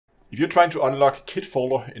If you're trying to unlock Kid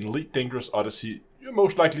Fowler in Elite Dangerous Odyssey, you're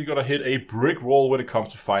most likely going to hit a brick wall when it comes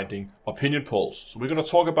to finding opinion polls. So we're going to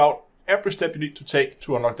talk about every step you need to take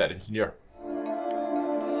to unlock that engineer.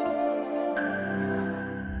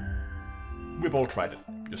 We've all tried it.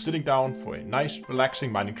 You're sitting down for a nice, relaxing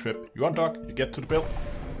mining trip. You undock, you get to the build,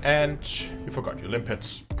 and you forgot your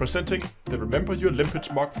limpets. Presenting the Remember Your Limpets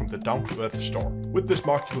mark from the Down to Earth store. With this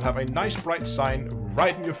mark, you'll have a nice bright sign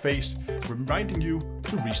right in your face, reminding you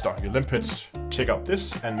to restock your limpets. Check out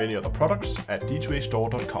this and many other products at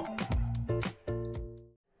d2astore.com.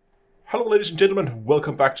 Hello ladies and gentlemen,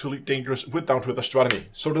 welcome back to Elite Dangerous with Down to Earth Astronomy.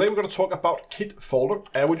 So today we're going to talk about Kid Fowler,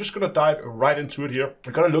 and we're just going to dive right into it here.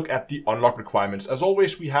 We're going to look at the unlock requirements. As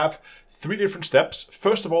always, we have 3 different steps.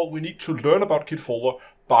 First of all, we need to learn about Kid Fowler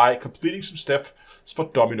by completing some steps for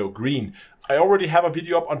Domino Green. I already have a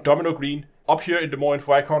video up on Domino Green up here in the more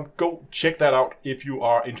info icon. Go check that out if you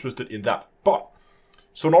are interested in that.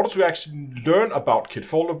 So in order to actually learn about Kid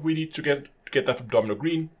Fowler, we need to get that from Domino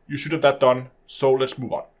Green. You should have that done, so let's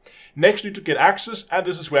move on. Next, you need to get access, and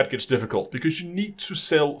this is where it gets difficult, because you need to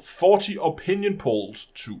sell 40 opinion polls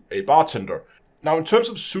to a bartender. Now, in terms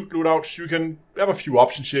of suit loadouts, you can have a few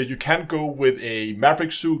options here. You can go with a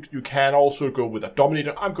Maverick suit. You can also go with a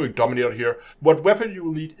Dominator. I'm going Dominator here. What weapon you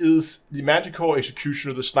will need is the Manticore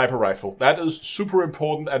Executioner, the sniper rifle. That is super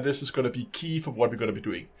important, and this is going to be key for what we're going to be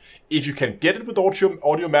doing. If you can get it with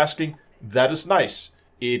audio masking, that is nice.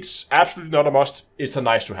 It's absolutely not a must. It's a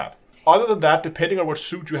nice to have. Other than that, depending on what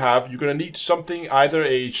suit you have, you're going to need something, either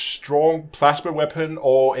a strong plasma weapon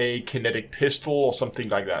or a kinetic pistol or something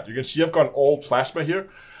like that. You can see I've gone all plasma here,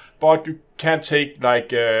 but you can take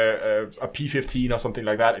like a P15 or something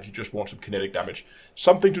like that if you just want some kinetic damage.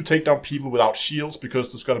 Something to take down people without shields,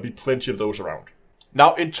 because there's going to be plenty of those around.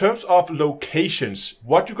 Now, in terms of locations,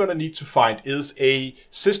 what you're going to need to find is a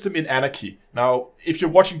system in Anarchy. Now, if you're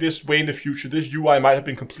watching this way in the future, this UI might have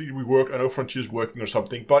been completely reworked. I know Frontier's working or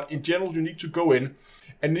something, but in general, you need to go in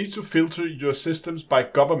and need to filter your systems by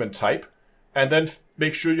government type, and then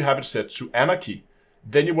make sure you have it set to Anarchy.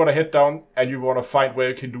 Then you want to head down and you want to find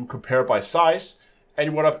where you can do compare by size, and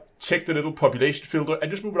you want to check the little population filter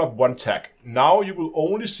and just move it up 1 tag. Now you will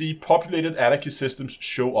only see populated Anarchy systems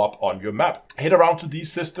show up on your map. Head around to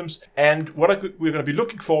these systems, and what we're going to be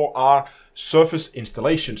looking for are surface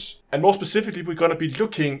installations. And more specifically, we're going to be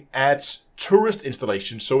looking at tourist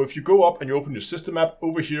installations. So if you go up and you open your system map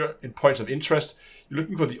over here in points of interest, you're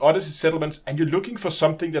looking for the Odyssey settlements, and you're looking for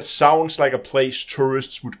something that sounds like a place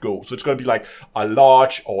tourists would go. So it's going to be like a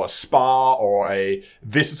lodge or a spa or a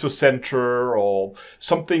visitor center or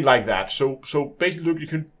something like that. So basically, look, you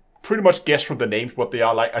can pretty much guess from the names what they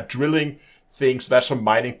are. Like a drilling thing, so that's some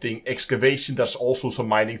mining thing. Excavation, that's also some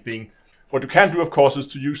mining thing. What you can do, of course, is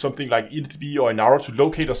to use something like EDB or Inaro to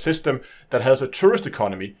locate a system that has a tourist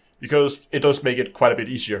economy, because it does make it quite a bit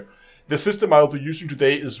easier. The system I'll be using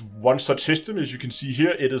today is one such system. As you can see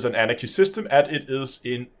here, it is an Anarchy system, and it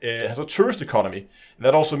has a tourist economy. And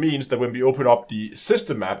that also means that when we open up the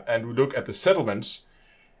system map and we look at the settlements,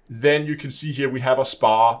 then you can see here we have a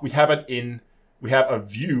spa, we have an inn, we have a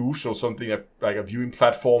view, so something like a viewing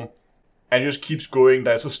platform, and it just keeps going.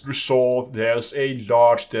 There's a resort, there's a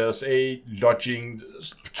lodge, there's a lodging,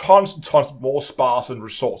 there's tons and tons more spas and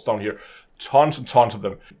resorts down here. Tons and tons of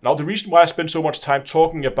them. Now, the reason why I spend so much time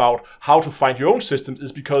talking about how to find your own systems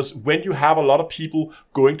is because when you have a lot of people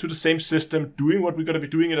going to the same system, doing what we're going to be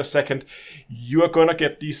doing in a second, you are going to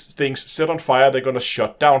get these things set on fire. They're going to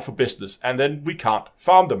shut down for business, and then we can't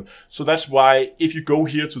farm them. So that's why if you go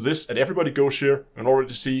here to this, and everybody goes here, and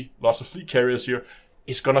already see lots of fleet carriers here,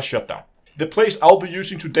 it's going to shut down. The place I'll be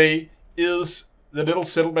using today is the little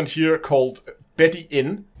settlement here called Bedi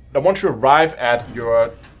Inn. Now, once you arrive at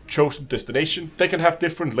your chosen destination, they can have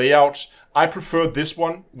different layouts. I prefer this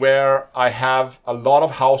one, where I have a lot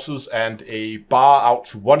of houses and a bar out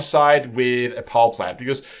to one side with a power plant,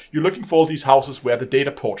 because you're looking for all these houses where the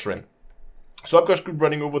data ports are in. So I'm just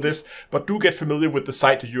running over this, but do get familiar with the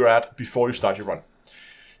site that you're at before you start your run.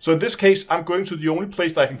 So in this case, I'm going to the only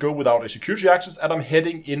place that I can go without a security access, and I'm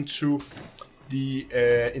heading into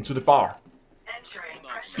the bar.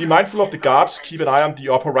 Be mindful of the guards. Keep an eye on the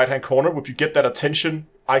upper right hand corner. If you get that attention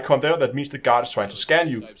icon there, that means the guard is trying to scan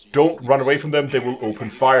you. Don't run away from them, they will open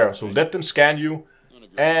fire. So let them scan you,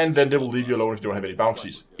 and then they will leave you alone if you don't have any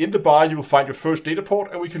bounties. In the bar, you will find your first data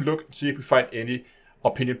port, and we can look and see if we find any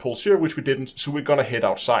opinion polls here, which we didn't, so we're gonna head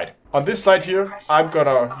outside. On this side here, I'm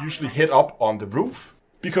gonna usually head up on the roof,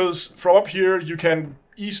 because from up here you can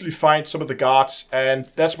easily find some of the guards, and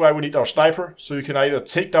that's why we need our sniper. So you can either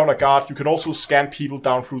take down a guard, you can also scan people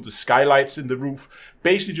down through the skylights in the roof.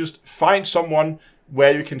 Basically just find someone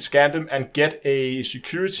where you can scan them and get a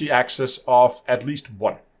security access of at least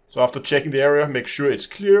 1. So after checking the area, make sure it's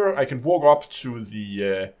clear. I can walk up to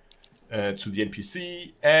the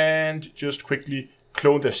NPC and just quickly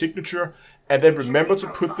clone their signature. And then remember to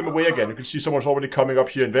put them away again. You can see someone's already coming up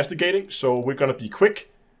here investigating. So we're going to be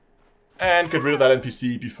quick and get rid of that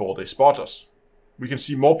NPC before they spot us. We can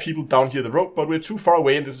see more people down here the road, but we're too far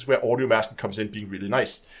away, and this is where audio masking comes in, being really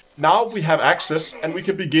nice. Now we have access, and we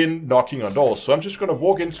can begin knocking on doors. So I'm just going to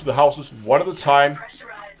walk into the houses one at a time,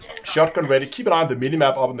 shotgun ready. Keep an eye on the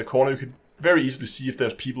minimap up in the corner. You can very easily see if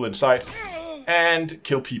there's people inside, and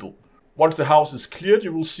kill people. Once the house is cleared,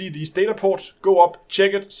 you will see these data ports. Go up,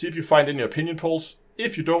 check it, see if you find any opinion polls.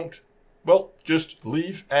 If you don't, well, just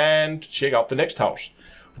leave and check out the next house.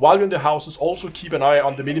 While you're in the houses, also keep an eye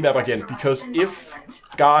on the minimap again, because if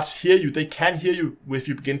guards hear you, they can hear you if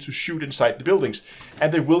you begin to shoot inside the buildings,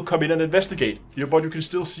 and they will come in and investigate. But you can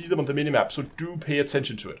still see them on the minimap, so do pay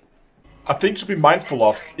attention to it. A thing to be mindful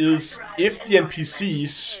of is if the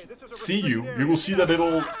NPCs see you, you will see that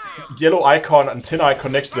little yellow icon, antenna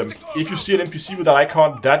icon next to them. If you see an NPC with that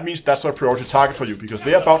icon, that means that's a priority target for you, because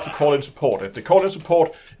they're about to call in support. If they call in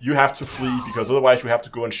support, you have to flee, because otherwise you have to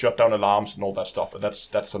go and shut down alarms and all that stuff, and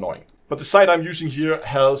that's annoying. But the site I'm using here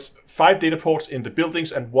has 5 data ports in the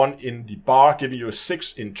buildings and 1 in the bar, giving you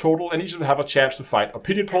 6 in total, and each of them have a chance to find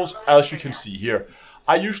opinion polls, as you can see here.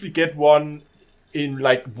 I usually get one in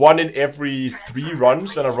every 3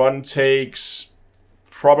 runs, and a run takes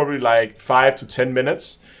probably like 5 to 10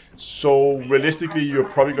 minutes. So realistically, you're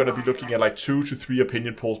probably going to be looking at like 2 to 3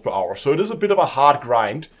 opinion polls per hour. So it is a bit of a hard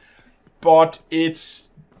grind, but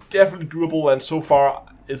it's definitely doable. And so far,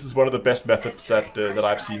 this is one of the best methods that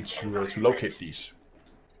I've seen to locate these.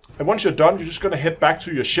 And once you're done, you're just going to head back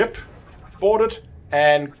to your ship, board it,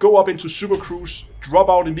 and go up into Super Cruise, drop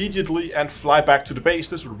out immediately, and fly back to the base.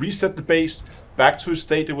 This will reset the base back to the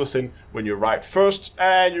state it was in when you arrived first,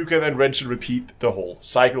 and you can then rinse and repeat the whole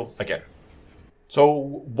cycle again. So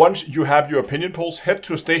once you have your opinion polls, head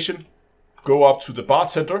to a station, go up to the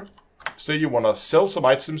bartender, say you want to sell some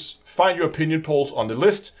items, find your opinion polls on the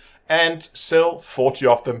list, and sell 40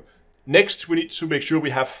 of them. Next, we need to make sure we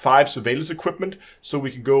have 5 surveillance equipment, so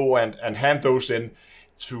we can go and hand those in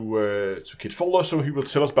to Kid Fowler, so he will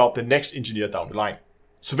tell us about the next engineer down the line.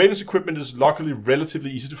 Surveillance equipment is luckily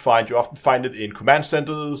relatively easy to find. You often find it in command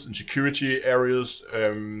centers, in security areas,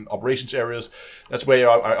 operations areas. That's where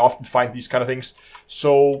I often find these kind of things.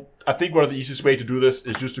 So I think one of the easiest way to do this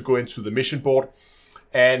is just to go into the mission board,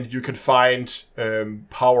 and you can find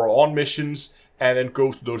power on missions, and then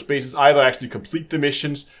go to those bases. Either actually complete the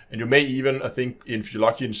missions, and you may even, I think, if you're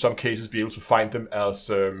lucky in some cases, be able to find them as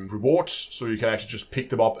rewards. So you can actually just pick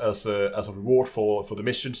them up as a reward for the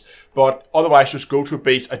missions. But otherwise, just go to a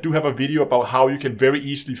base. I do have a video about how you can very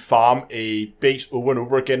easily farm a base over and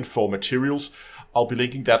over again for materials. I'll be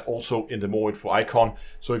linking that also in the more info icon.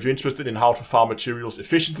 So if you're interested in how to farm materials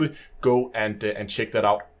efficiently, go and check that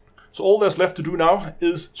out. So all there's left to do now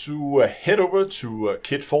is to head over to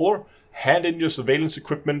Kid Fowler, hand in your surveillance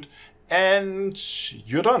equipment, and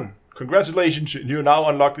you're done. Congratulations, you're now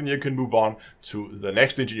unlocked and you can move on to the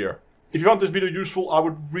next engineer. If you found this video useful, I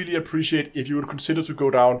would really appreciate if you would consider to go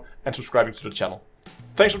down and subscribing to the channel.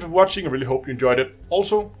 Thanks for watching, I really hope you enjoyed it.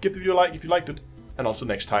 Also, give the video a like if you liked it, and also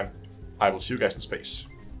next time, I will see you guys in space.